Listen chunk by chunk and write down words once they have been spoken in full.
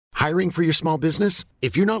Hiring for your small business?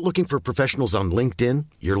 If you're not looking for professionals on LinkedIn,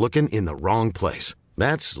 you're looking in the wrong place.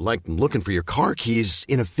 That's like looking for your car keys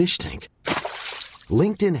in a fish tank.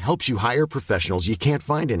 LinkedIn helps you hire professionals you can't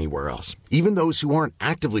find anywhere else, even those who aren't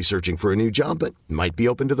actively searching for a new job but might be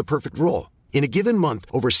open to the perfect role. In a given month,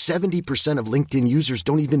 over 70% of LinkedIn users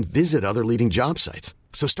don't even visit other leading job sites.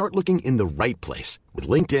 So start looking in the right place. With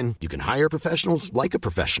LinkedIn, you can hire professionals like a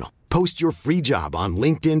professional. Post your free job on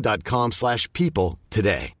linkedin.com/people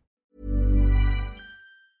today.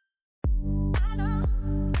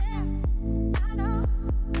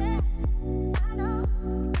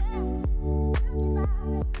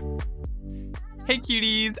 Hey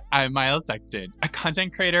cuties, I'm Miles Sexton, a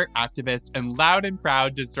content creator, activist, and loud and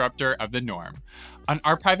proud disruptor of the norm. On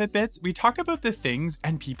Our Private Bits, we talk about the things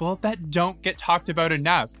and people that don't get talked about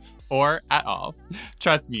enough, or at all.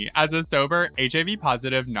 Trust me, as a sober,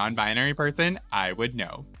 HIV-positive, non-binary person, I would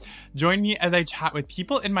know. Join me as I chat with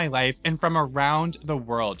people in my life and from around the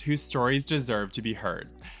world whose stories deserve to be heard.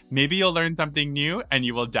 Maybe you'll learn something new, and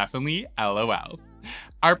you will definitely LOL.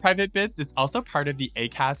 Our Private Bits is also part of the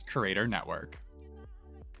Acast Curator Network.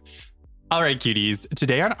 All right, cuties.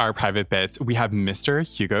 Today on Our Private Bits, we have Mr.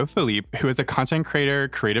 Hugo Filipe, who is a content creator,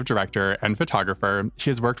 creative director, and photographer. He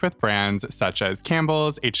has worked with brands such as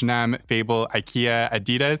Campbell's, H&M, Fable, IKEA,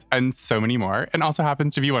 Adidas, and so many more, and also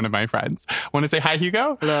happens to be one of my friends. Want to say hi,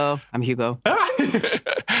 Hugo? Hello, I'm Hugo.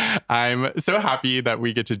 I'm so happy that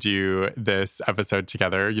we get to do this episode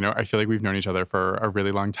together. You know, I feel like we've known each other for a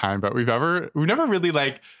really long time, but we've never really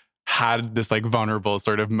had this vulnerable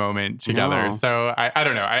sort of moment together. No. So I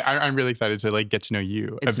don't know. I'm really excited to get to know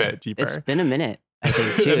you a bit deeper. It's been a minute, I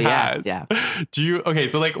think, too. Yeah.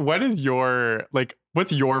 So what is your,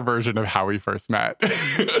 what's your version of how we first met?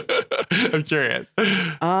 I'm curious.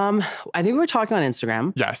 I think we were talking on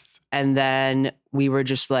Instagram. Yes. And then we were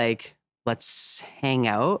just let's hang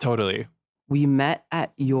out. Totally. We met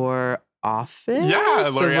at your office. Yeah,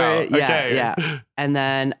 L'Oreal. Okay. Yeah. And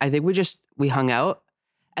then I think we hung out.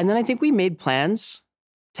 And then I think we made plans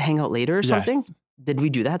to hang out later or something. Yes. Did we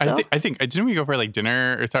do that though? I think didn't we go for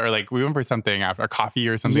dinner or something? Or we went for something after a coffee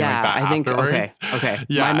or something like that. I think afterwards. Okay.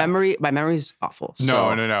 Yeah. My memory's awful.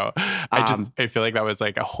 No. I feel like that was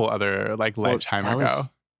a whole other lifetime ago. Was,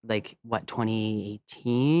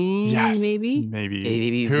 2018? Yes,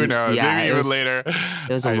 maybe. Who knows? Yeah, maybe even later.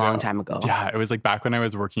 It was a long time ago. Yeah, it was back when I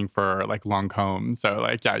was working for Lancôme. So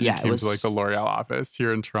you came to the L'Oreal office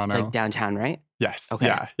here in Toronto, downtown, right? Yes. Okay.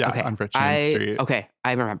 Yeah. Okay. On Richmond Street. Okay,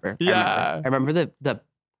 I remember. Yeah. I remember the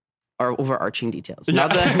overarching details,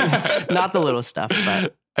 not the little stuff.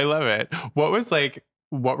 But I love it. What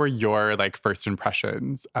were your first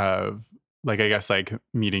impressions of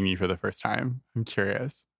meeting me for the first time? I'm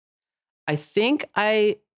curious. I think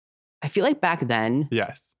I feel like back then,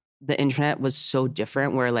 yes, the internet was so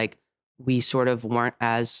different where we sort of weren't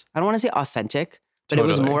as, I don't want to say authentic, but It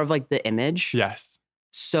was more of the image. Yes.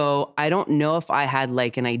 So I don't know if I had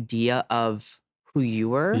an idea of who you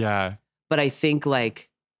were. Yeah. But I think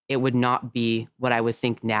it would not be what I would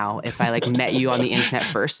think now if I met you on the internet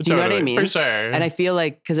first. Do you know what I mean? For sure. And I feel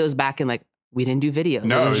because it was back in we didn't do videos.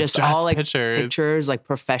 No, it was just all pictures,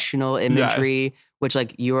 professional imagery, yes. Which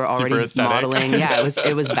you were already modeling. Yeah,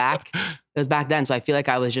 it was back then. So I feel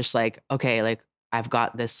I was just okay, I've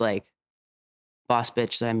got this boss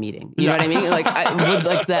bitch that I'm meeting. You know what I mean?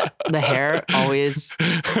 With the hair always.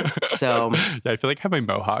 So yeah, I feel I had my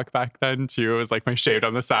mohawk back then too. It was my shaved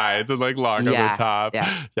on the sides and long on the top.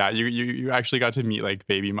 Yeah. You actually got to meet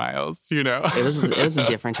baby Miles. You know, it was a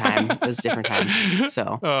different time. It was a different time.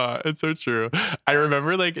 So it's so true. I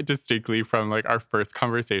remember distinctly from our first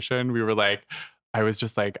conversation. We were I was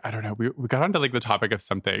just I don't know. We got onto the topic of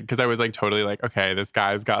something because I was totally okay, this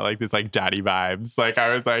guy's got these daddy vibes.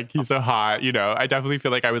 I was he's so hot. You know, I definitely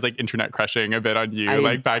feel I was internet crushing a bit on you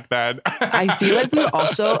back then. I feel we were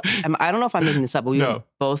also, I don't know if I'm making this up, but we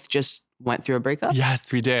both just went through a breakup.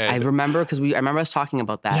 Yes, we did. I remember because I remember us talking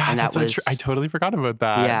about that. Yeah, and that was, I totally forgot about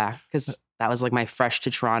that. Yeah, because that was my fresh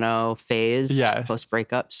to Toronto phase post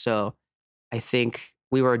breakup. So I think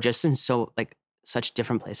we were just in such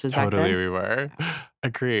different places back then. Totally, we were.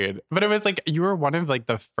 Agreed. But it was you were one of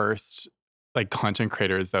the first content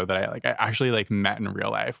creators though that I actually met in real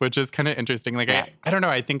life, which is kind of interesting. I don't know.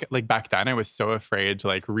 I think back then I was so afraid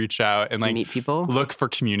to reach out and meet people, look for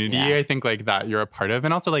community. Yeah. I think that you're a part of,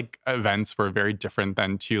 and also events were very different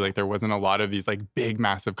then too. There wasn't a lot of these big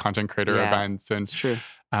massive content creator events, and it's true.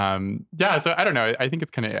 Yeah, so I don't know. I think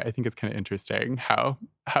it's kind of interesting how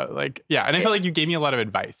like, yeah. And I feel like you gave me a lot of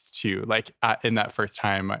advice too, like in that first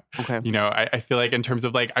time. Okay. You know, I feel like in terms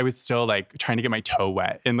of like, I was still like trying to get my toe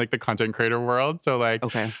wet in like the content creator world. So like,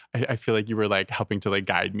 Okay. I feel like you were like helping to like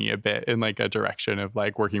guide me a bit in like a direction of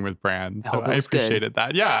like working with brands. So I appreciated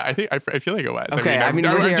that. Yeah, I feel like it was. Okay. I mean,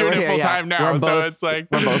 I'm we're doing here, it full time now. So it's like,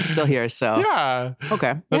 we're both still here. So yeah.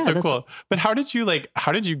 Okay. That's so cool. But how did you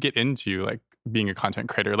get into like being a content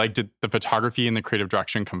creator? Like, did the photography and the creative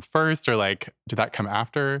direction come first, or like did that come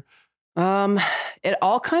after? It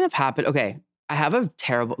all kind of happened. Okay. I have a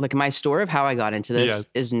terrible, like, my story of how I got into this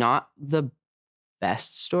is not the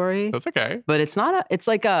best story. That's okay. But it's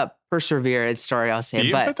like a perseverance story, I'll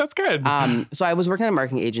say. But that's good. So I was working at a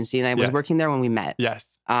marketing agency, and I was working there when we met.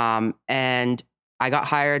 Yes. And I got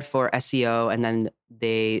hired for SEO, and then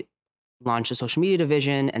they launched a social media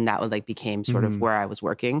division, and that like became sort of where I was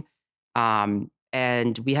working.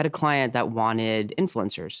 And we had a client that wanted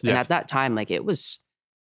influencers. And at that time, like, it was,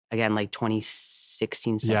 again, like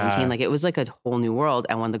 2016, 17, like it was like a whole new world.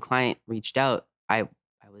 And when the client reached out, I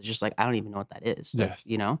was just like, I don't even know what that is. Like,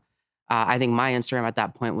 you know, I think my Instagram at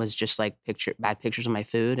that point was just like bad pictures of my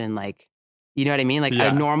food. And like, you know what I mean? Like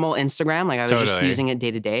a normal Instagram, like I was just using it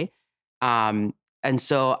day to day. And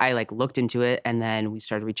so I like looked into it, and then we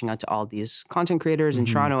started reaching out to all these content creators in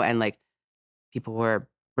Toronto, and like people were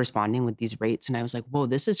responding with these rates, and I was like, whoa,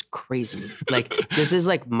 this is crazy. Like, this is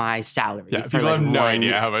like my salary. Yeah, people like have no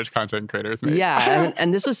idea how much content creators make. Yeah,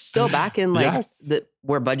 and this was still back in like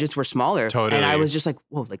where budgets were smaller. Totally. And I was just like,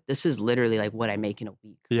 whoa, like this is literally like what I make in a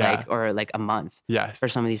week, like, or like a month. For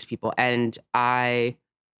some of these people. And I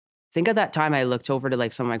think at that time I looked over to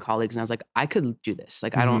like some of my colleagues, and I was like, I could do this.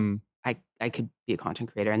 Like, I could be a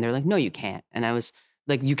content creator. And they're like, no, you can't. And I was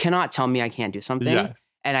like, you cannot tell me I can't do something. Yeah.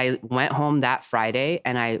 And I went home that Friday,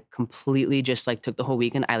 and I completely just like took the whole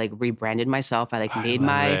weekend. I like rebranded myself. I like made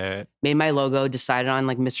my logo, decided on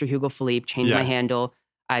like Mr. Hugo Filipe, changed my handle.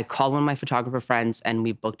 I called one of my photographer friends, and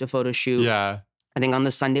we booked a photo shoot. Yeah. I think on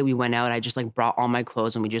the Sunday we went out. I just like brought all my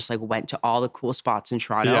clothes, and we just like went to all the cool spots in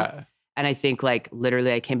Toronto. Yeah. And I think like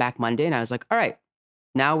literally I came back Monday, and I was like, all right,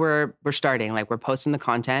 now we're starting. Like, we're posting the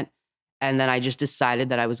content. And then I just decided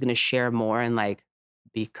that I was going to share more and like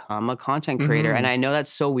become a content creator. And I know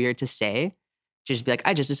that's so weird to say, just be like,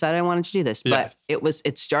 I just decided I wanted to do this. But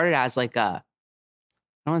it started as like I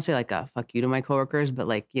don't want to say like a fuck you to my coworkers, but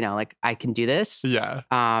like, you know, like I can do this. Yeah.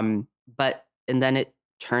 And then it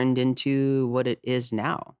turned into what it is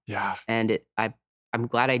now. Yeah. And I'm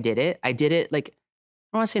glad I did it. I did it like,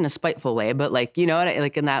 I don't want to say in a spiteful way, but like, you know,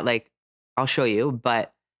 like in that, like, I'll show you,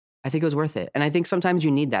 but I think it was worth it. And I think sometimes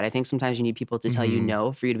you need that. I think sometimes you need people to tell you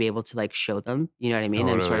no for you to be able to like show them, you know what I mean?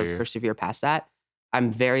 And sort of persevere past that.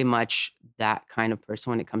 I'm very much that kind of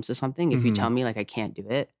person when it comes to something. If you tell me like I can't do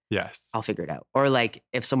it, I'll figure it out. Or like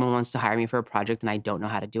if someone wants to hire me for a project and I don't know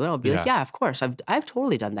how to do it, I'll be like, yeah, of course. I've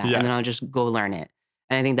totally done that. And then I'll just go learn it.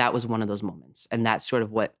 And I think that was one of those moments. And that's sort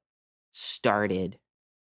of what started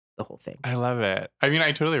the whole thing. I love it. I mean,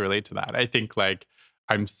 I totally relate to that. I think like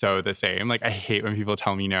I'm so the same. Like, I hate when people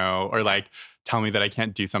tell me no, or like tell me that I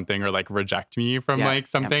can't do something, or like reject me from like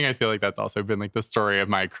something. I feel like that's also been like the story of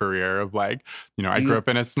my career of like, you know, I grew up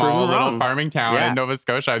in a small little farming town in Nova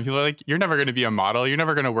Scotia. And people are like, you're never going to be a model. You're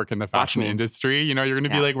never going to work in the fashion industry. You know, you're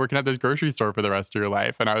going to be like working at this grocery store for the rest of your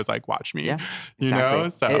life. And I was like, watch me, you know?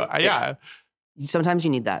 So sometimes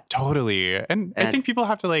you need that. Totally. And I think people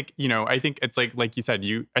have to like, you know, I think it's like you said,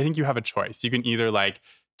 I think you have a choice. You can either like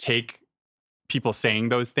take people saying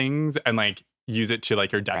those things and like use it to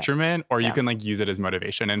like your detriment, or you can like use it as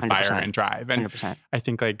motivation and 100%. Fire and drive. And 100%. I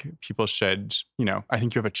think like people should, you know, I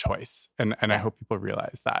think you have a choice, and I hope people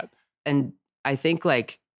realize that. And I think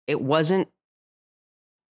like it wasn't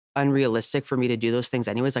unrealistic for me to do those things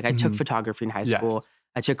anyways. Like I took photography in high school.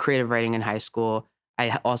 I took creative writing in high school.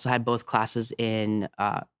 I also had both classes in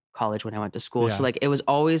college when I went to school. So like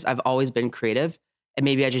I've always been creative, and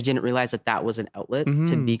maybe I just didn't realize that was an outlet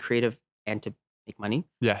to be creative and to make money.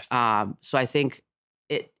 So I think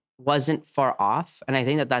it wasn't far off. And I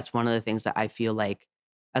think that's one of the things that I feel like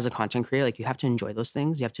as a content creator, like you have to enjoy those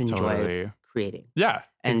things. You have to enjoy creating. Yeah,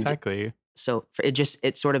 and exactly. So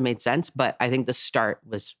it sort of made sense. But I think the start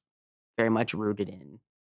was very much rooted in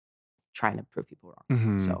trying to prove people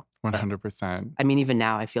wrong. So 100%. I mean, even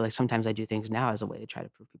now, I feel like sometimes I do things now as a way to try to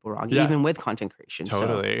prove people wrong, even with content creation.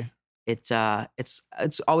 Totally. So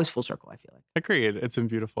it's always full circle, I feel like. Agreed. It's been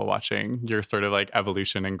beautiful watching your sort of like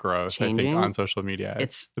evolution and growth, changing. I think, on social media.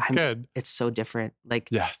 It's good. It's so different. Like,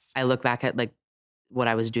 I look back at like what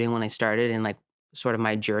I was doing when I started and like sort of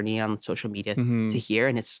my journey on social media to here,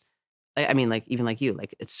 and it's I mean, like, even like you,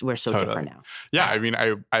 like we're so different now. Yeah. I mean,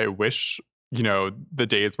 I wish, you know, the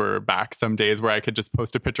days were back, some days where I could just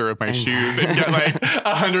post a picture of my shoes and get like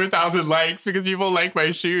 100,000 likes because people like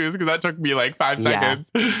my shoes, because that took me like 5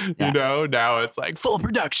 seconds. You know, now it's like full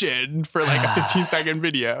production for like a 15-second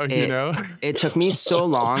video, you know? It took me so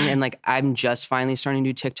long, and like I'm just finally starting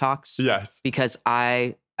to do TikToks. Yes. Because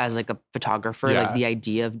as like a photographer, like the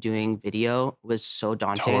idea of doing video was so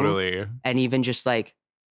daunting. Totally. And even just like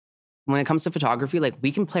when it comes to photography, like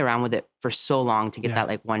we can play around with it for so long to get that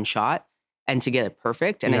like one shot and to get it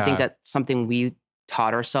perfect. And I think that's something we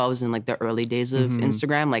taught ourselves in like the early days of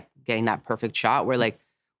Instagram, like getting that perfect shot, where like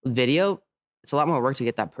video, it's a lot more work to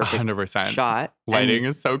get that perfect 100% shot. Lighting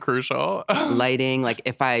is so crucial. Lighting, like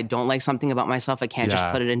if I don't like something about myself, I can't just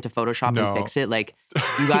put it into Photoshop and fix it. Like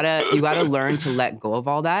you gotta learn to let go of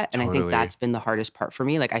all that. And I think that's been the hardest part for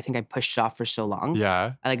me. Like I think I pushed it off for so long.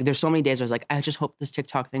 Yeah. Like there's so many days where I was like, I just hope this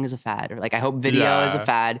TikTok thing is a fad, or like I hope video is a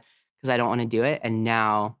fad, because I don't want to do it. And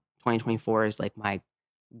now 2024 is like my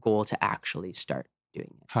goal to actually start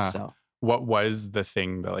doing it. So what was the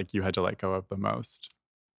thing that like you had to let go of the most?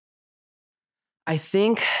 I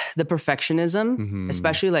think the perfectionism,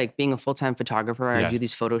 especially like being a full-time photographer, I do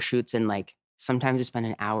these photo shoots, and like sometimes I spend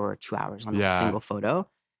an hour or 2 hours on a single photo.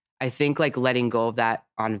 I think like letting go of that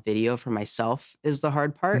on video for myself is the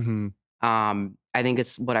hard part. I think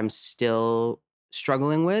it's what I'm still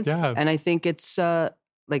struggling with. Yeah. And I think it's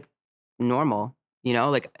like normal, you know,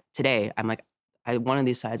 like today I'm like, one of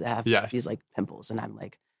these sides I have these like pimples, and I'm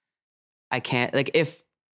like, I can't, like if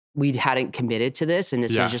we hadn't committed to this and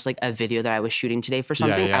this was just like a video that I was shooting today for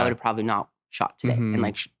something, I would have probably not shot today and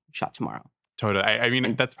like shot tomorrow. Totally. I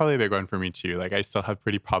mean, that's probably a big one for me too. Like I still have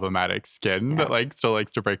pretty problematic skin that like still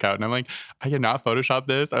likes to break out. And I'm like, I cannot Photoshop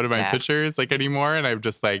this out of my pictures like anymore. And I've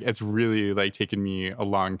just like, it's really like taken me a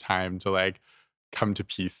long time to like come to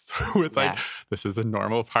peace with like, this is a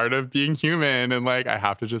normal part of being human. And like, I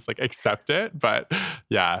have to just like accept it. But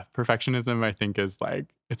yeah, perfectionism I think is like,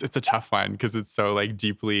 it's a tough one because it's so like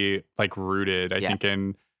deeply like rooted, I think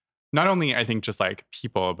in not only I think just like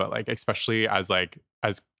people, but like especially as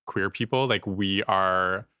queer people, like we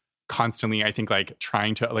are constantly, I think like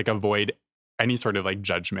trying to like avoid any sort of like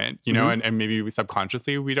judgment, you know, and maybe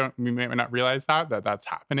subconsciously we may not realize that's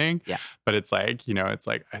happening. Yeah. But it's like, you know, it's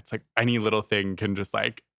like any little thing can just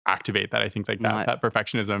like activate that. I think like that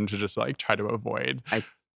perfectionism to just like try to avoid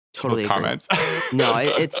totally comments. No,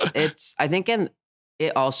 it's I think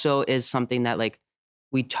it also is something that like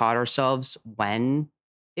we taught ourselves when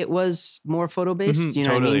it was more photo based, you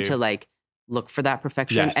know what I mean? To like look for that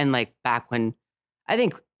perfection. Yes. And like back when, I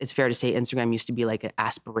think it's fair to say Instagram used to be like an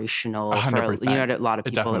aspirational 100%. For, you know, a lot of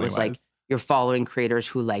people. It was like you're following creators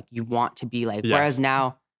who like you want to be like, whereas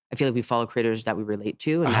now I feel like we follow creators that we relate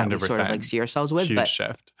to and that we sort of like see ourselves with. Huge but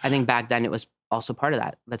shift. I think back then it was also part of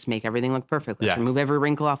that. Let's make everything look perfect. Let's remove every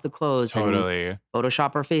wrinkle off the clothes and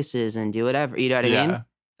Photoshop our faces and do whatever. You know what I mean? If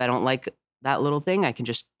I don't like that little thing, I can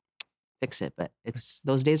just fix it. But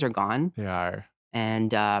those days are gone. They are.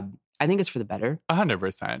 And I think it's for the better.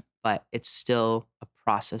 100%. But it's still a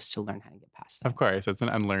process to learn how to get past that. Of course. It's an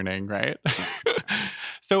unlearning, right?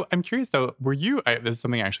 So I'm curious though, this is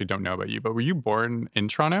something I actually don't know about you, but were you born in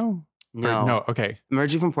Toronto? No. No. Okay. I'm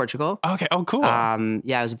originally from Portugal. Okay. Oh, cool.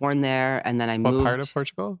 Yeah, I was born there and then I moved. What part of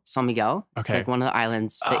Portugal? São Miguel. Okay. It's like one of the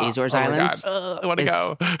islands, the Azores Islands. I want to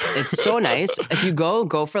go. It's so nice. If you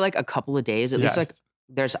go for like a couple of days, at least like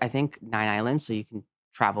there's, I think 9 islands. So you can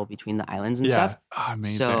travel between the islands and stuff. Oh,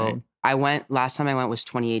 amazing. So last time I went was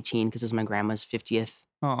 2018 because it was my grandma's 50th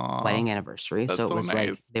wedding anniversary. So it was nice.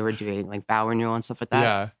 Like they were doing like vow renewal and stuff like that.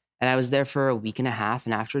 Yeah. And I was there for a week and a half.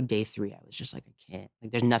 And after day 3, I was just like, I can't.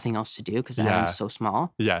 Like there's nothing else to do because the island's so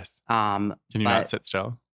small. Yes. Can you not sit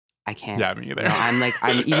still? I can't. Yeah, me either. No,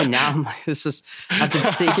 I'm even now, I'm like, I have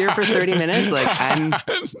to stay here for 30 minutes. Like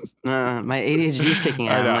my ADHD is kicking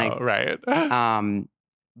in. I know, right.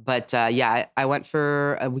 But I went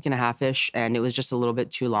for a week and a half-ish and it was just a little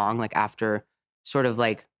bit too long. Like after sort of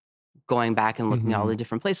like going back and looking at all the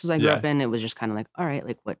different places I grew up in, it was just kind of like, all right,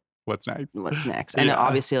 like what's next? What's next? And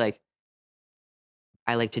obviously like,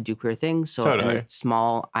 I like to do queer things. So in a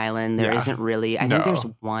small island, there isn't really, I think there's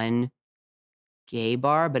one gay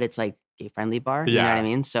bar, but it's like gay friendly bar. You know what I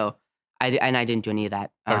mean? So I didn't do any of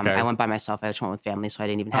that. I went by myself. I just went with family. So I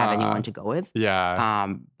didn't even have anyone to go with.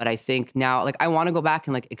 Yeah. But I think now, like, I want to go back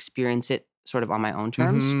and like experience it sort of on my own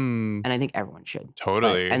terms. And I think everyone should.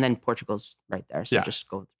 Totally. And then Portugal's right there. So just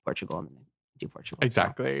go to Portugal and then do Portugal.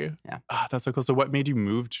 Exactly. So, yeah. That's so cool. So what made you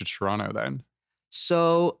move to Toronto then?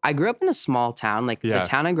 So I grew up in a small town. Like the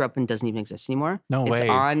town I grew up in doesn't even exist anymore. No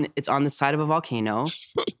way. It's on the side of a volcano.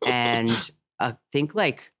 And I think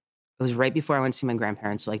like it was right before I went to see my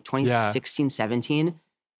grandparents. So like 2016, 17,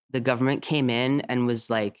 the government came in and was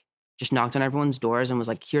like, just knocked on everyone's doors and was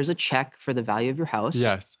like, here's a check for the value of your house.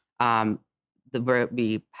 Yes.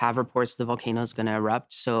 We have reports the volcano is going to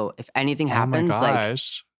erupt. So if anything happens, like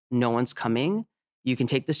no one's coming, you can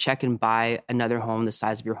take this check and buy another home the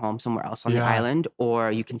size of your home somewhere else on the island,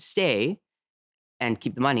 or you can stay and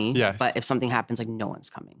keep the money. Yes. But if something happens, like no one's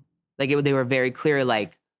coming. Like they were very clear,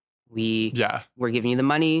 like we're giving you the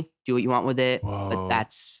money, do what you want with it. Whoa. But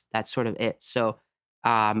that's sort of it. So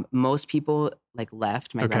most people like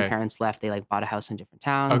left. My grandparents left. They like bought a house in a different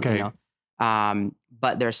town. Okay. You know?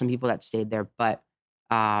 But there are some people that stayed there. But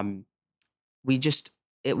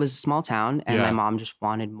it was a small town, and my mom just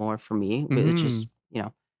wanted more for me, which is, you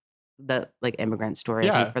know, the like immigrant story,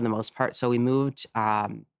 I think, for the most part. So we moved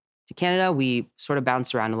to Canada. We sort of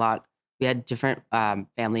bounced around a lot. We had different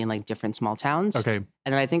family in like different small towns. Okay.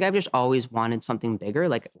 And then I think I've just always wanted something bigger.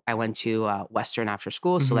 Like I went to Western after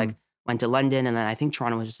school. So like went to London, and then I think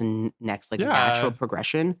Toronto was just the next like natural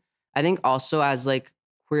progression. I think also as like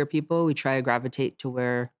queer people, we try to gravitate to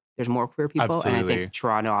where there's more queer people. Absolutely. And I think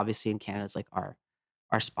Toronto, obviously in Canada, is like our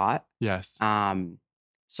spot. Yes.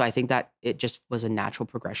 So I think that it just was a natural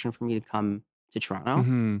progression for me to come to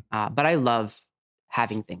Toronto. But I love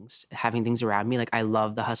having things around me. Like I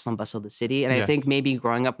love the hustle and bustle of the city. And I think maybe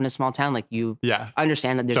growing up in a small town, like you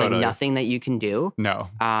understand that there's like nothing that you can do. No.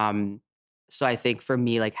 So I think for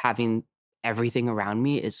me, like having everything around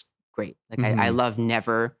me is great. Like I love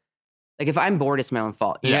never, like if I'm bored, it's my own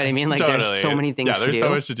fault. You know what I mean? Like there's so many things to do. Yeah, there's so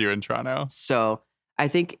much to do in Toronto. So I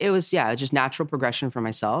think it was, just natural progression for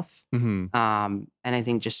myself. And I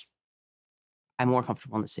think just I'm more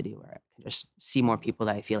comfortable in the city where I can just see more people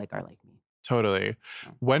that I feel like are like me. Totally.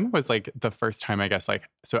 When was like the first time, I guess, like,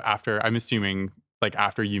 so after, I'm assuming like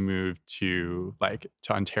after you moved to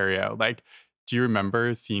Ontario, like, do you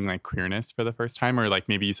remember seeing like queerness for the first time, or like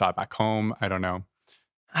maybe you saw it back home? I don't know.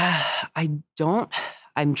 I don't.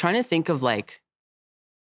 I'm trying to think of like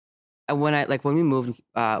when we moved,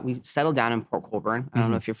 we settled down in Port Colborne. I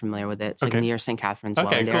don't know if you're familiar with it. It's like near St. Catharines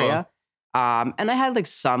Welland area. And I had like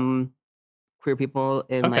some queer people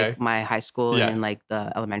in like my high school and in like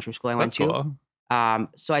the elementary school I went to. Cool.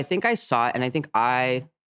 So I think I saw it, and I think I've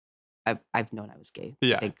known I was gay.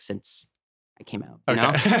 I think since I came out, you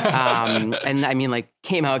know? And I mean, like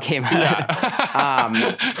came out. But,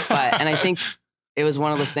 and I think it was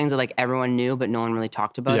one of those things that like everyone knew, but no one really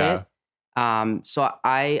talked about it. So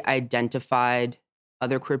I identified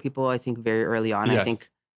other queer people, I think, very early on. I think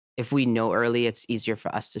if we know early, it's easier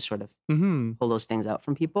for us to sort of pull those things out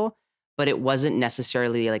from people. But it wasn't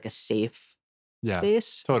necessarily like a safe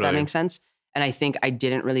space, if that makes sense. And I think I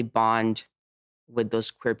didn't really bond with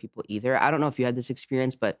those queer people either. I don't know if you had this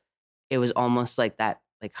experience, but it was almost like that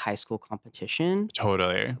like high school competition.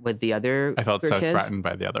 Totally. With the other I felt so kids. threatened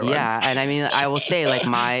by the other ones. Yeah. And I mean, I will say like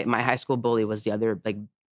my high school bully was the other like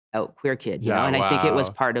out queer kid, you know? And I think it was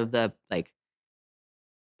part of the like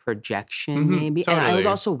projection maybe. Totally. And I was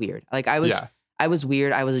also weird. Like I was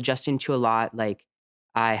weird. I was adjusting to a lot. Like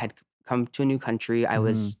I had come to a new country. I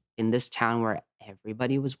was in this town where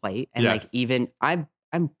everybody was white. And like even I'm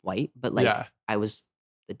white, but like I was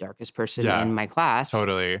the darkest person in my class.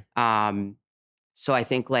 Totally. So I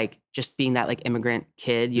think like just being that like immigrant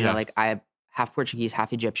kid, you know, like I half Portuguese,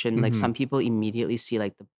 half Egyptian, like some people immediately see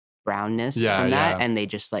like the brownness from that. And they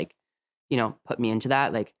just like, you know, put me into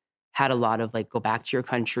that, like had a lot of like, go back to your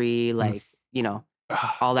country, like, you know,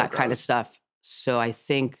 all that kind of stuff. So I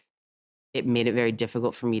think it made it very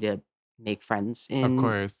difficult for me to make friends in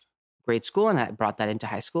grade school. And I brought that into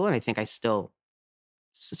high school. And I think I still,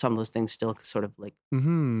 some of those things still sort of like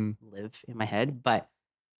live in my head. But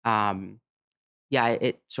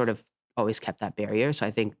it sort of always kept that barrier. So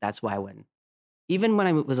I think that's why even when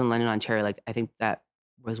I was in London, Ontario, like I think that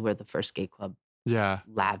was where the first gay club,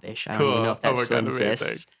 Lavish. I don't even know if that still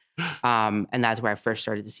exists. And that's where I first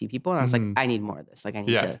started to see people. And I was like, I need more of this. Like I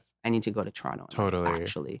need to go to Toronto and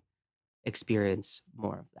actually experience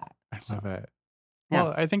more of that. I love it. Yeah.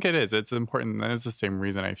 Well, I think it is. It's important. And it's the same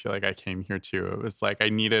reason I feel like I came here too. It was like I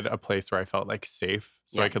needed a place where I felt like safe,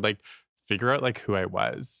 so I could like figure out like who I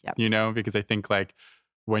was, you know, because I think like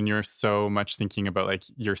when you're so much thinking about like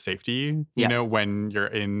your safety, you know, when you're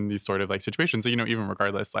in these sort of like situations, so, you know, even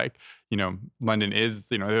regardless, like, you know, London is,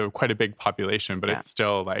 you know, quite a big population, but it's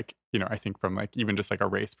still like, you know, I think from like even just like a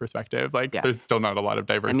race perspective, like there's still not a lot of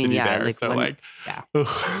diversity there. Like, so London,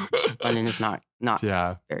 London is not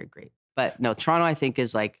very great. But no, Toronto, I think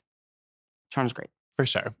Toronto's great. For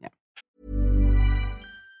sure. Yeah.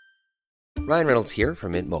 Ryan Reynolds here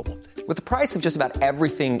from Mint Mobile. With the price of just about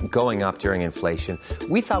everything going up during inflation,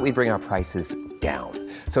 we thought we'd bring our prices down.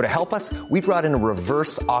 So to help us, we brought in a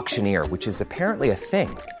reverse auctioneer, which is apparently a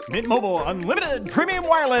thing. Mint Mobile Unlimited Premium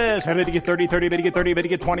Wireless. How to get 30, 30, bit to get 30, bit to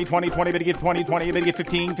get 20, 20, 20, bit to get 20, 20, bit to get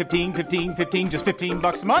 15, 15, 15, 15, just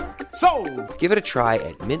 $15 a month? Sold! Give it a try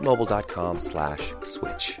at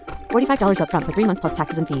mintmobile.com/switch. $45 up front for 3 months plus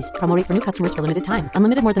taxes and fees. Promo rate for new customers for limited time.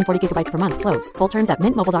 Unlimited more than 40 gigabytes per month. Slows full terms at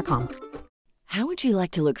mintmobile.com. How would you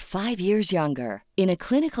like to look 5 years younger? In a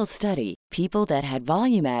clinical study, people that had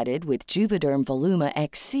volume added with Juvederm Voluma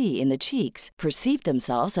XC in the cheeks perceived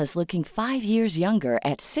themselves as looking 5 years younger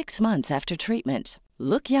at 6 months after treatment.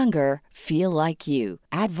 Look younger, feel like you.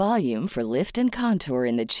 Add volume for lift and contour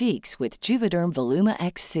in the cheeks with Juvederm Voluma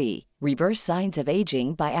XC. Reverse signs of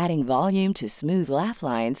aging by adding volume to smooth laugh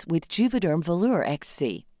lines with Juvederm Volure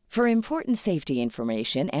XC. For important safety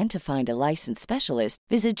information and to find a licensed specialist,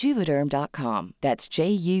 visit Juvederm.com. That's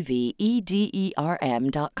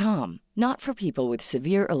JUVEDERM.com. Not for people with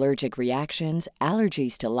severe allergic reactions,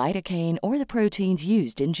 allergies to lidocaine, or the proteins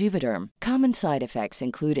used in Juvederm. Common side effects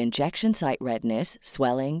include injection site redness,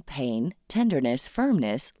 swelling, pain, tenderness,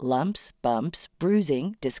 firmness, lumps, bumps,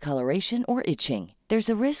 bruising, discoloration, or itching. There's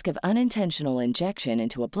a risk of unintentional injection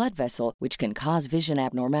into a blood vessel, which can cause vision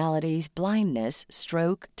abnormalities, blindness,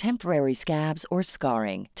 stroke, temporary scabs, or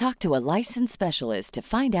scarring. Talk to a licensed specialist to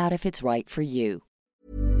find out if it's right for you.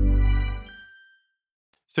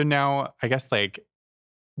 So now, I guess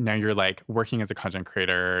now you're working as a content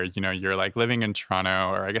creator, you're living in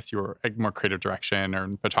Toronto, or I guess you were more creative direction or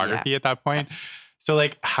photography at that point. So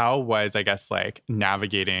how was,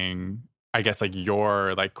 navigating,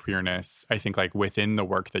 your queerness, I think within the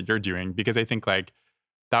work that you're doing? Because I think that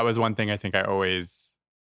was one thing I think I always,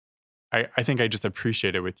 I think I just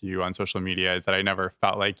appreciated with you on social media, is that I never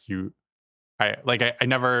felt like you, I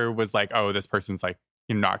never was oh, this person's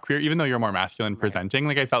not queer, even though you're more masculine presenting.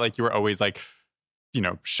 I felt like you were always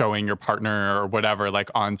showing your partner or whatever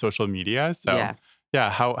on social media. So yeah,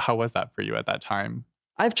 how was that for you at that time?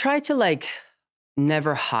 I've tried to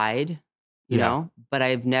never hide, you know, but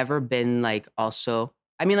I've never been also,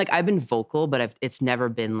 I mean, I've been vocal, but it's never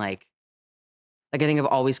been I think I've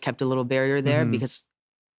always kept a little barrier there because,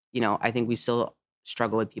 I think we still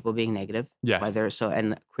struggle with people being negative. Yes. Whether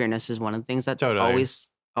and queerness is one of the things that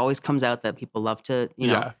always comes out that people love to, you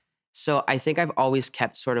know. So I think I've always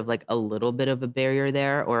kept sort of a little bit of a barrier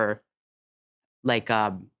there, or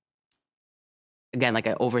again, I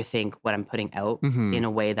overthink what I'm putting out in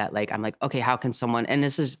a way that I'm okay, how can someone, and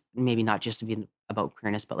this is maybe not just to be about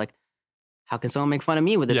queerness, but how can someone make fun of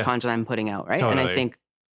me with this content I'm putting out, right? Totally. And I think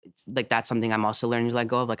that's something I'm also learning to let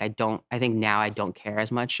go of. I think now I don't care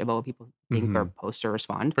as much about what people think or post or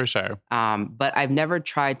respond. For sure. But I've never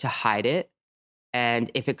tried to hide it.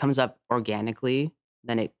 And if it comes up organically,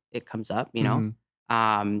 then it comes up, you know?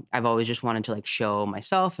 I've always just wanted to show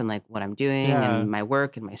myself and what I'm doing and my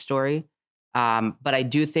work and my story. But I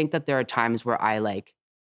do think that there are times where I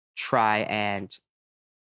try and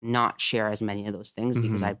not share as many of those things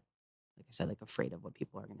because I said, afraid of what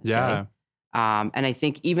people are going to say. And I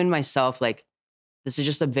think even myself, this is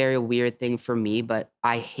just a very weird thing for me, but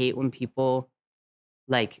I hate when people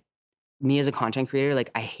me as a content creator,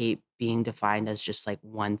 I hate being defined as just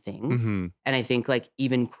one thing. And I think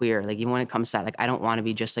even queer, even when it comes to that, I don't want to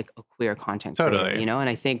be just a queer content creator, you know? And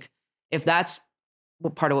I think if that's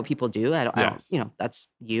part of what people do, I don't, that's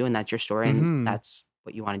you and that's your story and that's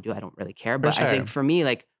what you want to do. I don't really care. But I think for me,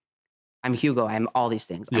 I'm Hugo, I'm all these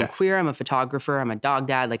things. I'm queer, I'm a photographer, I'm a dog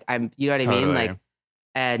dad. I'm, you know what I mean?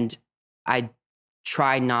 And I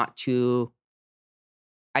tried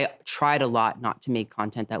a lot not to make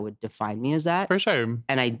content that would define me as that. For sure.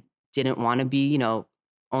 And I didn't want to be,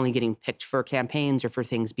 only getting picked for campaigns or for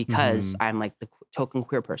things because I'm the token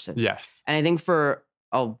queer person. Yes. And I think for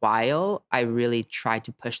a while, I really tried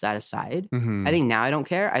to push that aside. I think now I don't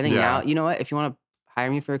care. I think now, you know what? If you want to hire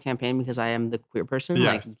me for a campaign because I am the queer person,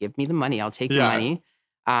 give me the money. I'll take the money.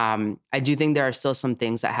 I do think there are still some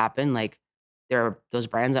things that happen. There are those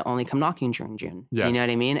brands that only come knocking during June. Yes. You know what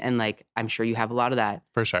I mean? And I'm sure you have a lot of that.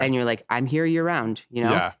 For sure. And you're I'm here year round, you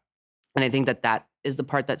know? Yeah. And I think that is the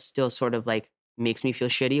part that still sort of makes me feel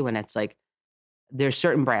shitty when it's there's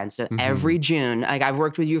certain brands that every June, I've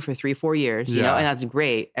worked with you for 3-4 years, you know, and that's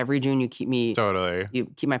great. Every June you keep me,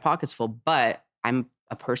 you keep my pockets full, but I'm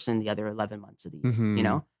a person the other 11 months of the year, you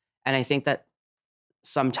know? And I think that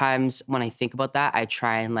sometimes when I think about that, I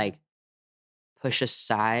try and not push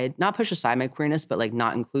aside my queerness, but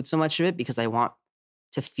not include so much of it because I want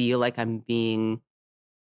to feel like I'm being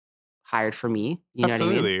hired for me. You know what I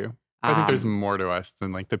mean? I think there's more to us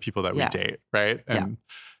than the people that we date, right? And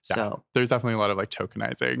so there's definitely a lot of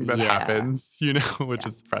tokenizing that happens, you know, which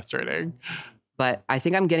is frustrating. But I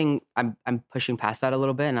think I'm pushing past that a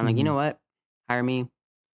little bit. And I'm like, you know what? Hire me.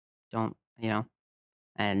 Don't,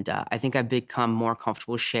 And I think I've become more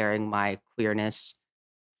comfortable sharing my queerness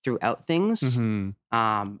throughout things.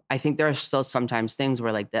 I think there are still sometimes things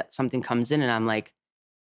where like that something comes in and I'm like,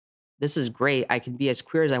 this is great. I can be as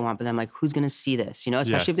queer as I want, but then I'm like, who's going to see this?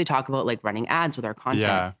 Especially if they talk about like running ads with our content.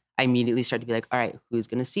 Yeah. I immediately start to be like, all right, who's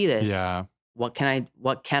going to see this? Yeah. What can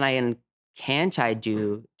I and can't I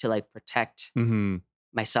do to like protect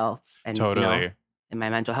myself and Totally. and my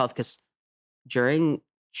mental health? Because during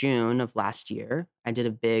June of last year, I did a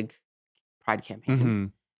big Pride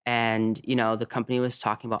campaign. And, the company was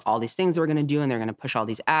talking about all these things they were going to do, and they're going to push all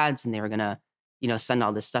these ads, and they were going to, send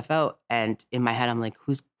all this stuff out. And in my head, I'm like,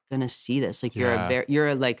 who's going to see this? Like,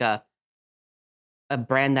 you're like a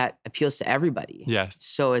brand that appeals to everybody. Yes.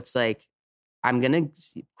 So it's like,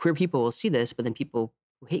 queer people will see this, but then people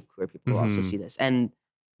who hate queer people will also see this. And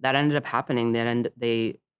that ended up happening.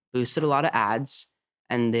 They boosted a lot of ads,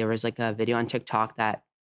 and there was like a video on TikTok that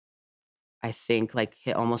I think like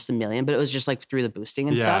hit almost 1 million, but it was just like through the boosting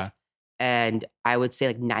and stuff. And I would say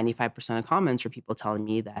like 95% of comments were people telling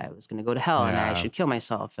me that I was going to go to hell and I should kill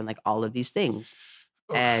myself and like all of these things.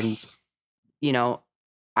 And,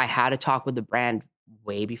 I had a talk with the brand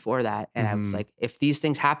way before that. And I was like, if these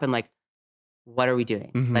things happen, like, what are we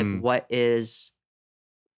doing? Like, what is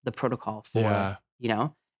the protocol for,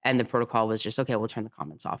 And the protocol was just, okay, we'll turn the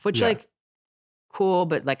comments off, which like cool.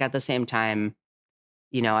 But like at the same time,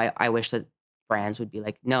 I wish that brands would be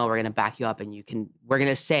like, no, we're going to back you up and we're going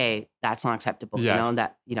to say that's not acceptable,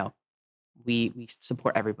 that, we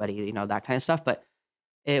support everybody, that kind of stuff. But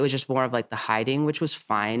it was just more of like the hiding, which was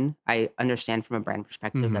fine. I understand from a brand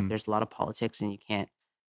perspective that there's a lot of politics and you can't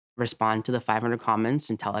respond to the 500 comments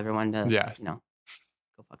and tell everyone to,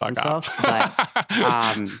 go fuck themselves. But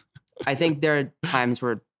I think there are times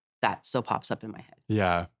where that still pops up in my head.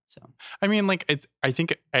 Yeah. So, I mean, like, I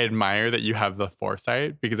think I admire that you have the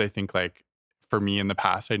foresight, because I think like for me in the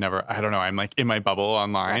past, I don't know, I'm like in my bubble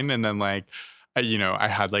online. And then like, I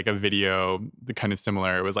had like a video kind of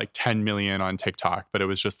similar. It was like 10 million on TikTok, but it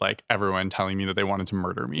was just like everyone telling me that they wanted to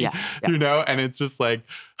murder me, and it's just like,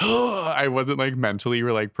 I wasn't like mentally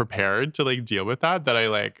or like prepared to like deal with that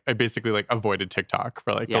I basically like avoided TikTok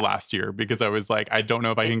for like the last year, because I was like, I don't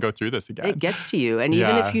know if I can go through this again. It gets to you. And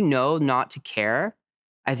even if you know not to care,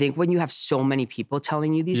 I think when you have so many people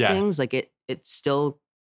telling you these things, like it still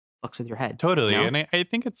fucks with your head. Totally. And I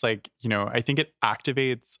think it's like, I think it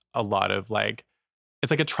activates a lot of like,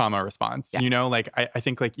 it's like a trauma response, like I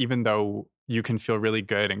think like, even though you can feel really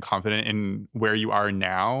good and confident in where you are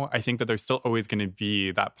now, I think that there's still always going to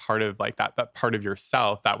be that part of like that part of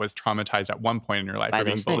yourself that was traumatized at one point in your life for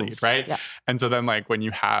being bullied, right? Yeah. And so then like when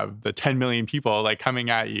you have the 10 million people like coming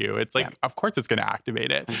at you, it's like, of course it's going to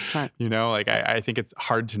activate it, 100%. Like I think it's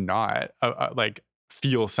hard to not like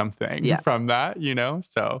feel something from that,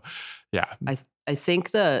 So yeah. I think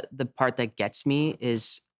the part that gets me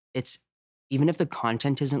is it's, even if the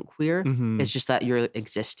content isn't queer, it's just that you're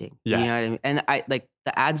existing. Yes. You know what I mean? And I like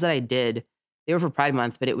the ads that I did, they were for Pride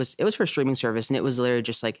Month, but it was for a streaming service, and it was literally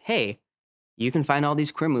just like, hey, you can find all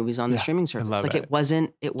these queer movies on the streaming service. Like it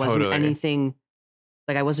wasn't Totally. anything,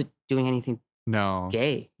 like I wasn't doing anything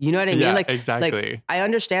gay. You know what I mean? Yeah, like exactly. Like, I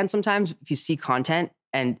understand sometimes if you see content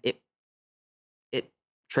and it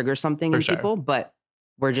triggers something in people, but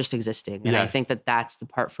we're just existing. And I think that that's the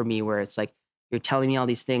part for me where it's like, you're telling me all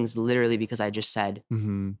these things literally because I just said,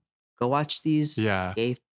 go watch these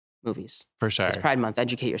gay movies. For sure. It's Pride Month.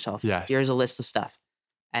 Educate yourself. Yes. Here's a list of stuff.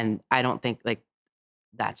 And I don't think like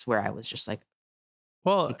that's where I was just like,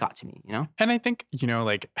 well, it got to me, And I think,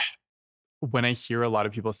 like when I hear a lot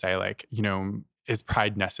of people say like, is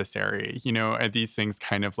pride necessary? Are these things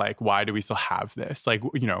kind of like, why do we still have this? Like,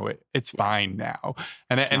 it's fine now.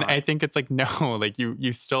 And I think it's like, no, like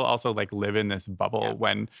you still also like live in this bubble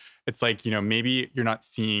when it's like, maybe you're not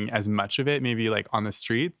seeing as much of it, maybe like on the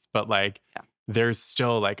streets, but like there's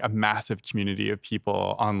still like a massive community of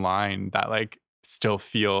people online that like still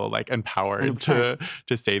feel like empowered 100%.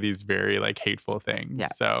 to say these very like hateful things. Yeah.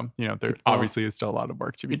 So, there obviously is still a lot of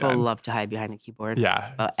work to be done. People love to hide behind the keyboard.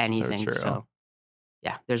 Yeah. About anything. So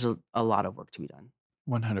yeah, there's a lot of work to be done.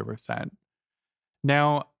 100%.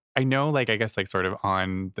 Now, I know, like, I guess, like, sort of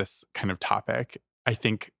on this kind of topic, I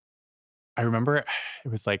remember it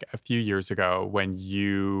was like a few years ago when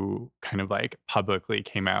you kind of like publicly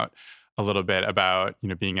came out a little bit about,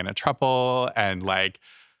 being in a throuple and like,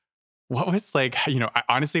 what was like,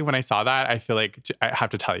 honestly, when I saw that, I feel like I have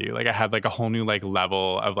to tell you, like, I had like a whole new like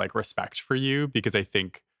level of like respect for you, because I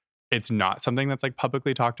think it's not something that's like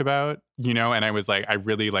publicly talked about, you know? And I was like, I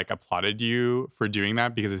really like applauded you for doing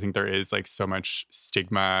that, because I think there is like so much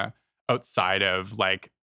stigma outside of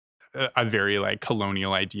like a very like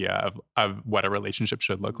colonial idea of what a relationship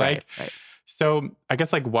should look like. Right. So I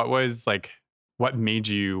guess like what made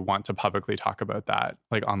you want to publicly talk about that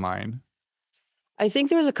like online? I think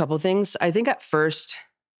there was a couple things. I think at first,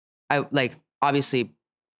 I like, obviously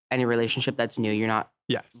any relationship that's new, you're not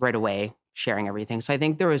right away sharing everything. So I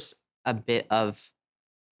think there was a bit of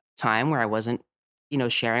time where I wasn't,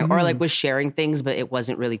 sharing or like was sharing things, but it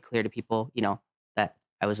wasn't really clear to people, that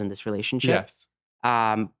I was in this relationship. Yes.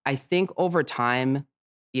 I think over time,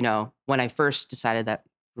 when I first decided that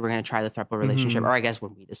we were going to try the throuple relationship, or I guess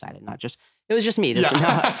when we decided, it was just me. This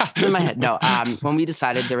is in my head. No, when we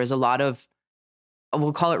decided, there was a lot of,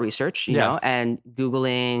 we'll call it research, you know, and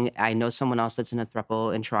Googling. I know someone else that's in a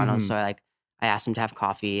throuple in Toronto. So I asked him to have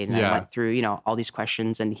coffee, and I went through, all these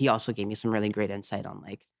questions, and he also gave me some really great insight on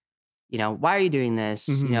like, why are you doing this?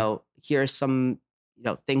 Here's some,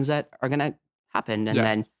 things that are going to happen. And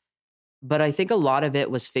then, but I think a lot of it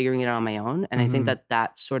was figuring it out on my own. And I think that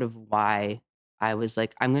that's sort of why I was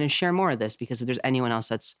like, I'm going to share more of this, because if there's anyone else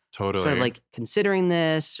that's sort of like considering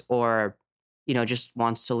this or, just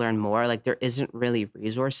wants to learn more, like there isn't really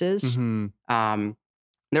resources. There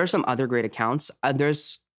are some other great accounts.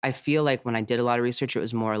 I feel like when I did a lot of research, it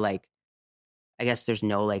was more like, I guess there's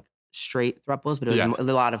no like straight thruples, but it was a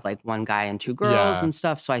lot of like one guy and two girls and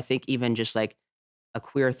stuff. So I think even just like a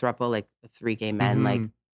queer throuple, like 3 gay men, like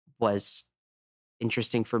was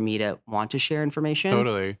interesting for me to want to share information.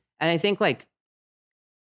 Totally. And I think like,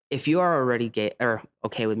 if you are already gay or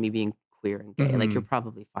okay with me being queer and gay, like you're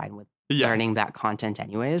probably fine with learning that content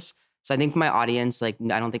anyways. So I think my audience, like,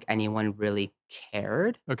 I don't think anyone really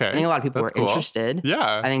cared. Okay. I think a lot of people were interested.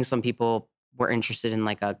 Yeah. I think some people were interested in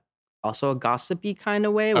like also a gossipy kind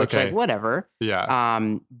of way, which like whatever. Yeah.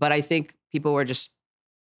 But I think people were just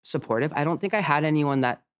supportive. I don't think I had anyone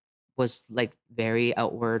that was like very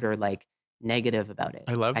outward or like negative about it.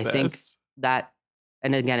 I love this. I think that,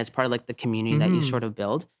 and again, it's part of like the community that you sort of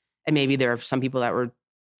build. And maybe there are some people that were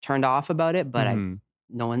turned off about it, but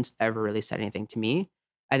no one's ever really said anything to me.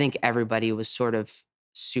 I think everybody was sort of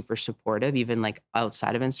super supportive, even like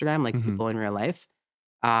outside of Instagram, like people in real life.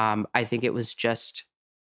 I think it was just,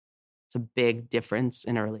 it's a big difference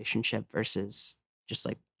in a relationship versus just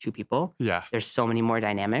like 2 people. Yeah. There's so many more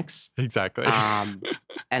dynamics. Exactly.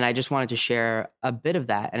 And I just wanted to share a bit of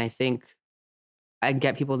that. And I think I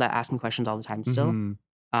get people that ask me questions all the time still.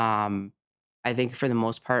 I think for the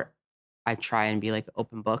most part, I try and be like an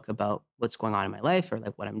open book about what's going on in my life or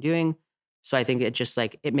like what I'm doing. So I think it just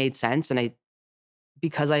like, it made sense. And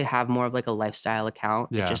because I have more of like a lifestyle account,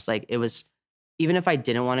 it just like, it was, even if I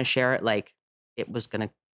didn't want to share it, like it was going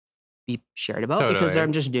to be shared about because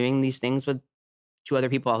I'm just doing these things with 2 other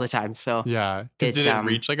people all the time. So yeah. Did it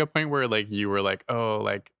reach like a point where like you were like, oh,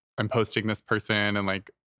 like I'm posting this person and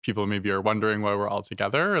like people maybe are wondering why we're all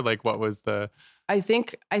together, or like what was the... I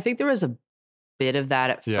think there was a bit of that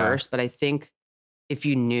at first, but I think if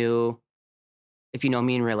you know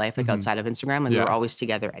me in real life, like outside of Instagram, like we were always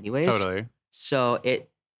together anyways. Totally. So it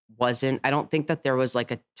wasn't, I don't think that there was like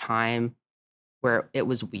a time where it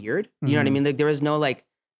was weird. You know what I mean? Like there was no like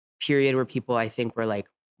period where people, I think, were like,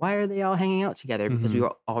 why are they all hanging out together? Because we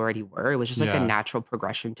already were. It was just like a natural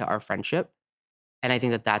progression to our friendship. And I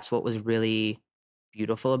think that that's what was really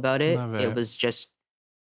beautiful about it. It was just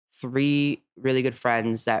 3 really good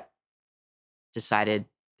friends that decided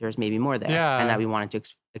there's maybe more there and that we wanted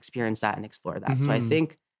to experience that and explore that. So I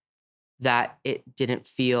think that it didn't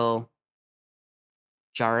feel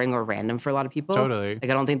jarring or random for a lot of people. Totally. Like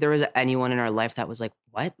I don't think there was anyone in our life that was like,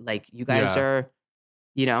 what? Like you guys are,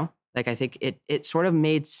 like I think it sort of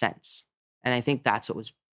made sense. And I think that's what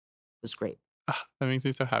was great. Oh, that makes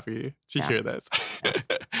me so happy to hear this.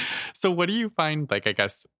 So what do you find, like, I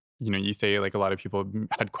guess, you say like a lot of people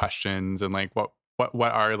had questions, and like what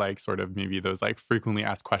are like sort of maybe those like frequently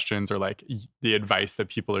asked questions or like the advice that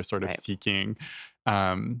people are sort of seeking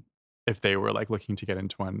if they were like looking to get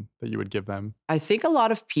into one that you would give them? I think a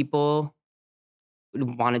lot of people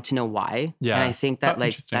wanted to know why. Yeah. And I think that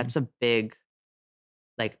like that's a big,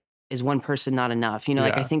 like, is one person not enough?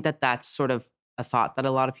 Like I think that that's sort of a thought that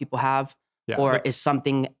a lot of people have. Yeah, or is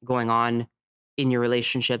something going on in your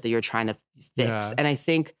relationship that you're trying to fix? Yeah. And I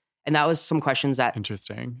think, and that was some questions that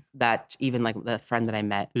that even like the friend that I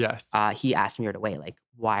met, he asked me right away, like,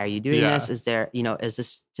 why are you doing this? Is there, is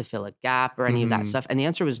this to fill a gap or any of that stuff? And the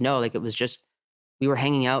answer was no. Like it was just, we were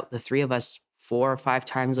hanging out, the 3 of us, 4 or 5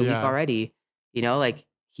 times a week already. Like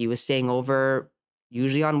he was staying over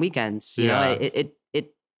usually on weekends. It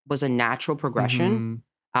was a natural progression.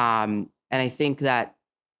 And I think that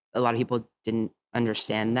a lot of people didn't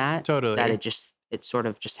understand that. Totally. That it sort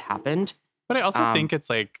of just happened. But I also think it's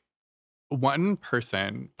like one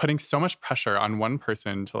person putting so much pressure on one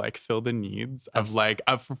person to like fill the needs of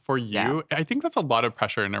for you. Yeah. I think that's a lot of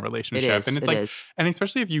pressure in a relationship. It is, and it's it like, is. and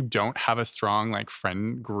especially if you don't have a strong like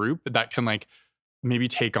friend group that can like maybe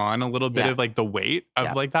take on a little bit of like the weight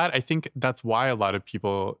of like that. I think that's why a lot of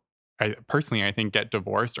people, I think, get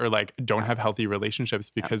divorced or like don't have healthy relationships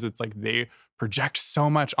because it's like they project so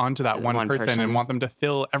much onto that one person and want them to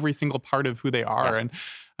fill every single part of who they are. And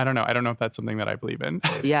I don't know if that's something that I believe in.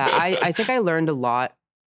 Yeah, I think I learned a lot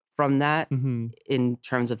from that in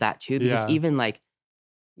terms of that too, because even like,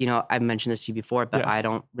 you know, I've mentioned this to you before, but I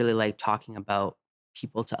don't really like talking about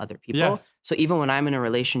people to other people. Yes. So even when I'm in a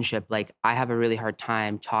relationship, like I have a really hard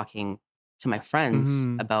time talking to my friends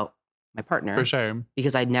about my partner. For sure.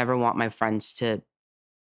 Because I'd never want my friends to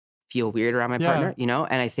feel weird around my partner, you know?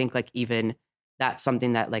 And I think like even that's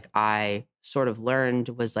something that like I sort of learned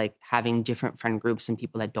was like having different friend groups and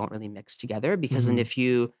people that don't really mix together. Because then if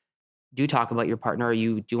you do talk about your partner or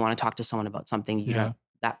you do want to talk to someone about something, you know,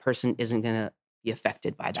 that person isn't going to be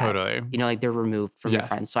affected by that. Totally. You know, like they're removed from your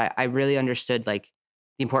friends. So I really understood like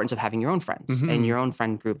the importance of having your own friends and your own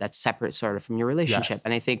friend group that's separate sort of from your relationship.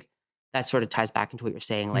 And I think that sort of ties back into what you're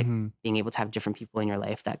saying, like being able to have different people in your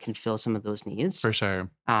life that can fill some of those needs. For sure.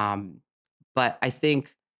 But I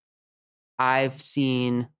think I've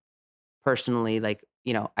seen personally, like,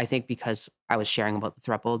 you know, I think because I was sharing about the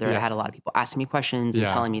throuple, there I had a lot of people asking me questions and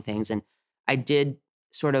telling me things. And I did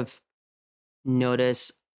sort of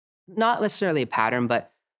notice, not necessarily a pattern,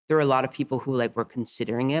 but there were a lot of people who like were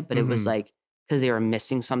considering it, but it was like because they were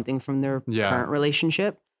missing something from their current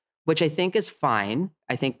relationship, which I think is fine.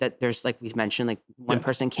 I think that there's, like we mentioned, like one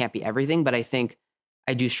person can't be everything, but I think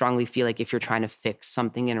I do strongly feel like if you're trying to fix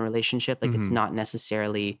something in a relationship, like it's not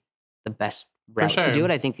necessarily the best route to do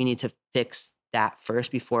it. I think you need to fix that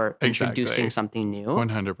first before introducing something new.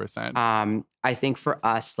 100%. I think for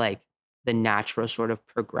us, like the natural sort of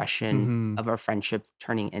progression of our friendship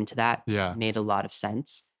turning into that made a lot of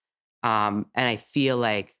sense. And I feel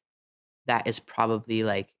like that is probably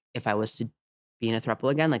like, if I was to be in a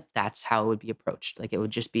throuple again, like that's how it would be approached. Like it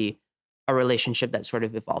would just be a relationship that sort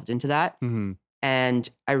of evolved into that. And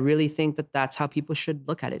I really think that that's how people should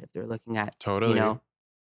look at it if they're looking at, you know,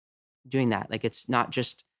 doing that. Like it's not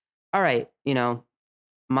just, all right, you know,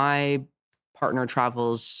 my partner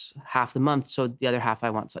travels half the month, so the other half I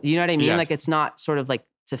want. So, you know what I mean? Like it's not sort of like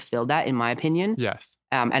to fill that, in my opinion. Yes.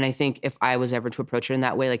 And I think if I was ever to approach it in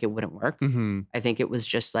that way, like it wouldn't work. I think it was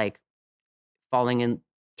just like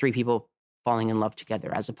three people falling in love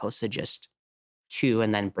together as opposed to just two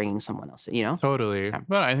and then bringing someone else, you know? Totally.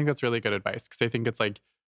 But I think that's really good advice because I think it's like,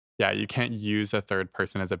 you can't use a third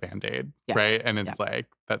person as a Band-Aid, right? And it's like,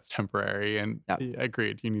 that's temporary. And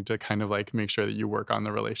agreed. You need to kind of like make sure that you work on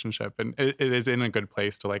the relationship and it is in a good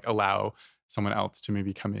place to like allow someone else to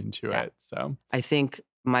maybe come into it. So I think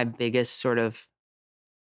my biggest sort of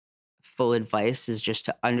full advice is just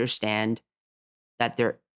to understand that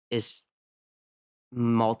there is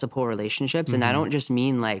multiple relationships. And I don't just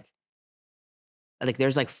mean like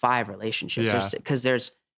there's like 5 relationships because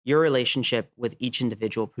there's your relationship with each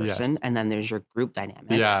individual person and then there's your group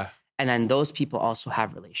dynamics. And then those people also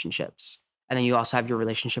have relationships. And then you also have your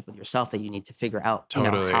relationship with yourself that you need to figure out, you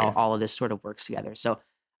know, how all of this sort of works together. So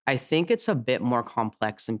I think it's a bit more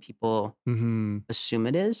complex than people assume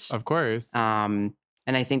it is. Of course. And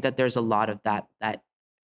I think that there's a lot of that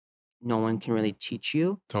no one can really teach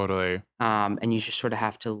you. Totally. And you just sort of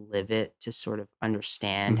have to live it to sort of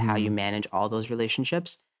understand how you manage all those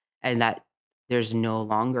relationships. And that there's no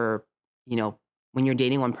longer, you know, when you're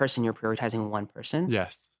dating one person, you're prioritizing one person.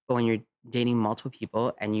 Yes. But when you're dating multiple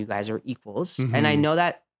people and you guys are equals, and I know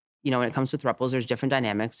that, you know, when it comes to throuples, there's different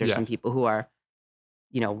dynamics. There's some people who are,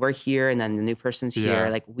 you know, we're here and then the new person's here.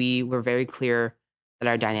 Like we were very clear that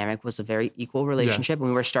our dynamic was a very equal relationship when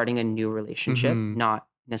we were starting a new relationship, not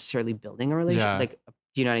necessarily building a relationship. Like,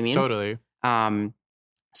 do you know what I mean? Totally.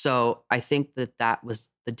 So I think that was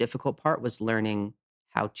the difficult part, was learning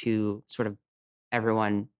how to sort of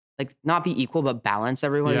everyone, like not be equal, but balance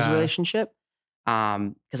everyone's relationship.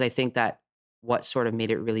 Because I think that what sort of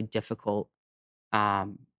made it really difficult,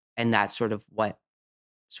 and that's sort of what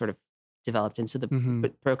sort of developed into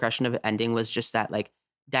the progression of it ending, was just that like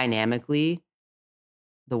dynamically,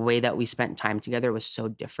 the way that we spent time together was so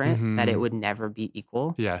different that it would never be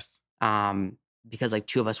equal. Yes. Because like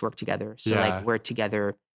 2 of us work together. So like we're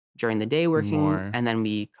together during the day working and then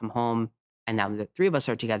we come home and now the 3 of us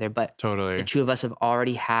are together. But the 2 of us have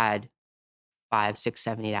already had 5, 6,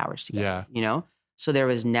 7, 8 hours together, you know? So there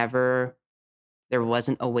was never there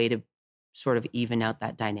wasn't a way to sort of even out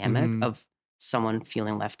that dynamic of someone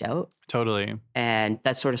feeling left out. Totally. And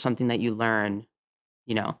that's sort of something that you learn,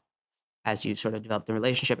 you know, as you sort of develop the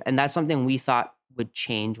relationship. And that's something we thought would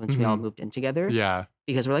change once we all moved in together. Yeah.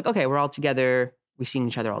 Because we're like, okay, we're all together. We're seeing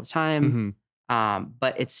each other all the time.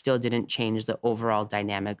 But it still didn't change the overall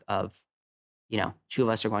dynamic of, you know, two of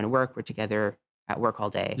us are going to work. We're together at work all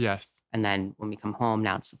day. Yes. And then when we come home,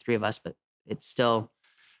 now it's the three of us, but it's still,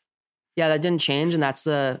 yeah, that didn't change. And that's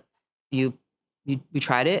we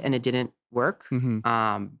tried it and it didn't work.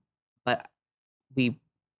 But we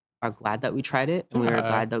are glad that we tried it and we were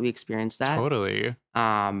glad that we experienced that. Totally.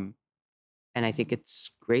 And I think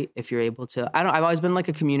it's great if you're able to, I've always been like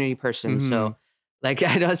a community person. So like,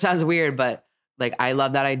 I know it sounds weird, but like, I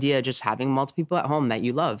love that idea, just having multiple people at home that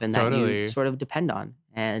you love and that you sort of depend on.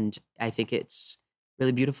 And I think it's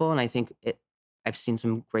really beautiful. And I think I've seen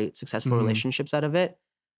some great successful relationships out of it.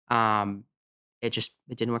 It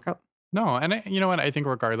didn't work out. No. And you know what? I think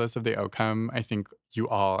regardless of the outcome, I think you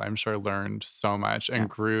all, I'm sure, learned so much and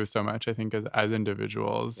grew so much, I think, as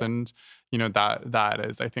individuals. Yeah. And, you know, that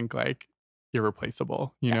is, I think, like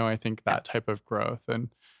irreplaceable, you know, I think that type of growth. And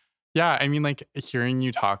yeah, I mean, like hearing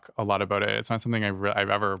you talk a lot about it, it's not something I've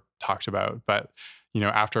ever talked about, but you know,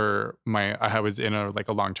 after I was in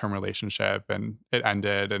a long-term relationship and it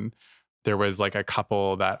ended, and there was like a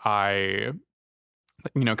couple that I,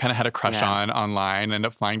 you know, kind of had a crush on online, ended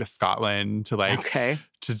up flying to Scotland to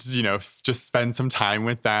you know, just spend some time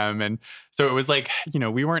with them. And so it was like, you know,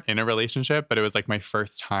 we weren't in a relationship, but it was like my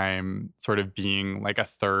first time sort of being like a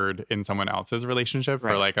third in someone else's relationship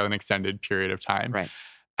for like an extended period of time. Right.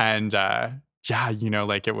 And yeah, you know,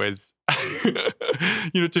 like it was,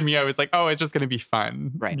 you know, to me, I was like, oh, it's just going to be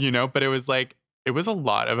fun. Right. You know, but it was like, it was a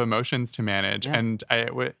lot of emotions to manage. Yeah. And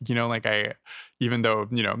you know, like even though,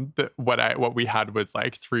 you know, what we had was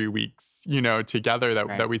like 3 weeks, you know, together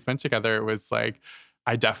that we spent together, it was like,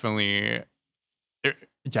 I definitely,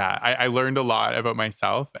 I learned a lot about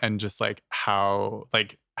myself and just like how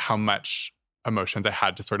much emotions I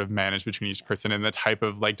had to sort of manage between each person and the type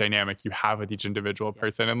of like dynamic you have with each individual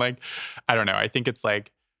person. And like, I don't know, I think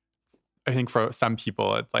for some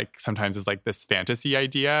people, it's like sometimes it's like this fantasy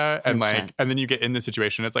idea and 100%. Like, and then you get in the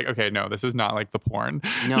situation, it's like, okay, no, this is not like the porn.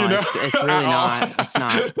 No, you know? it's really not. It's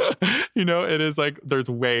not. You know, it is like,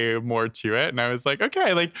 there's way more to it. And I was like,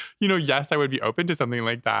 okay, like, you know, yes, I would be open to something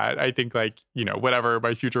like that. I think like, you know, whatever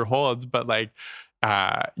my future holds, but like,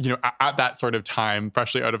 you know, at that sort of time,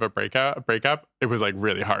 freshly out of a breakup, it was like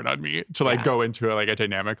really hard on me to like go into a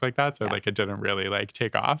dynamic like that. So like it didn't really like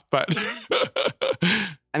take off, but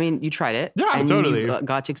I mean, you tried it. Yeah, and totally. You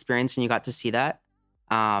got to experience and you got to see that.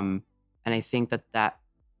 And I think that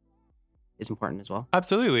is important as well.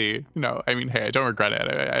 Absolutely. You know, I mean, hey, I don't regret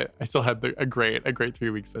it. I still had a great 3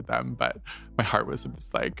 weeks with them, but my heart was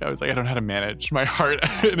just like, I was like, I don't know how to manage my heart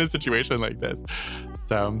in a situation like this.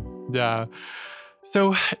 So, yeah.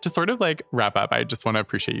 So to sort of like wrap up, I just want to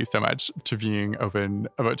appreciate you so much to being open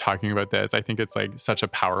about talking about this. I think it's like such a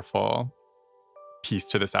powerful piece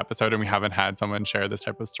to this episode, and we haven't had someone share this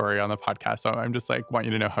type of story on the podcast. So I'm just like, want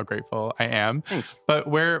you to know how grateful I am. Thanks. But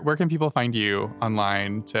where can people find you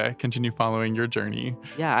online to continue following your journey?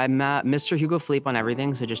 Yeah, I'm Mr. Hugo Filipe on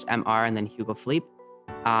everything. So just MR and then Hugo Filipe.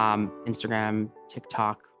 Instagram,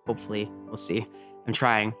 TikTok, hopefully. We'll see. I'm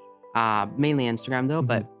trying. Mainly Instagram though,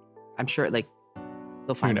 but I'm sure like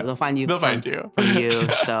they'll find you. They'll find you. They'll find you. From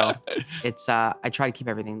you. So it's I try to keep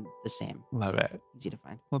everything the same. Love it. Easy to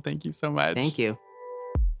find. Well, thank you so much. Thank you.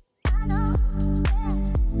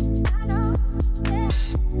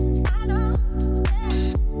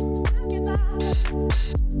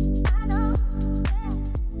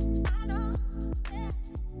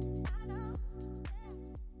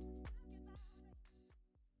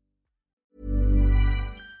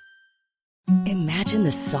 Imagine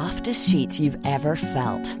the softest sheets you've ever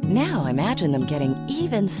felt. Now imagine them getting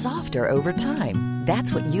even softer over time.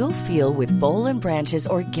 That's what you'll feel with Boll & Branch's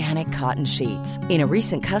organic cotton sheets. In a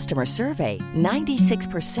recent customer survey,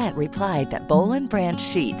 96% replied that Boll & Branch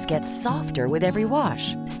sheets get softer with every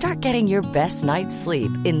wash. Start getting your best night's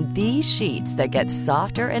sleep in these sheets that get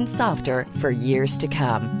softer and softer for years to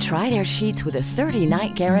come. Try their sheets with a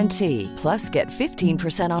 30-night guarantee. Plus, get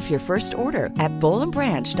 15% off your first order at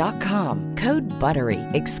bollandbranch.com. Code BUTTERY.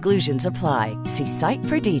 Exclusions apply. See site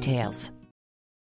for details.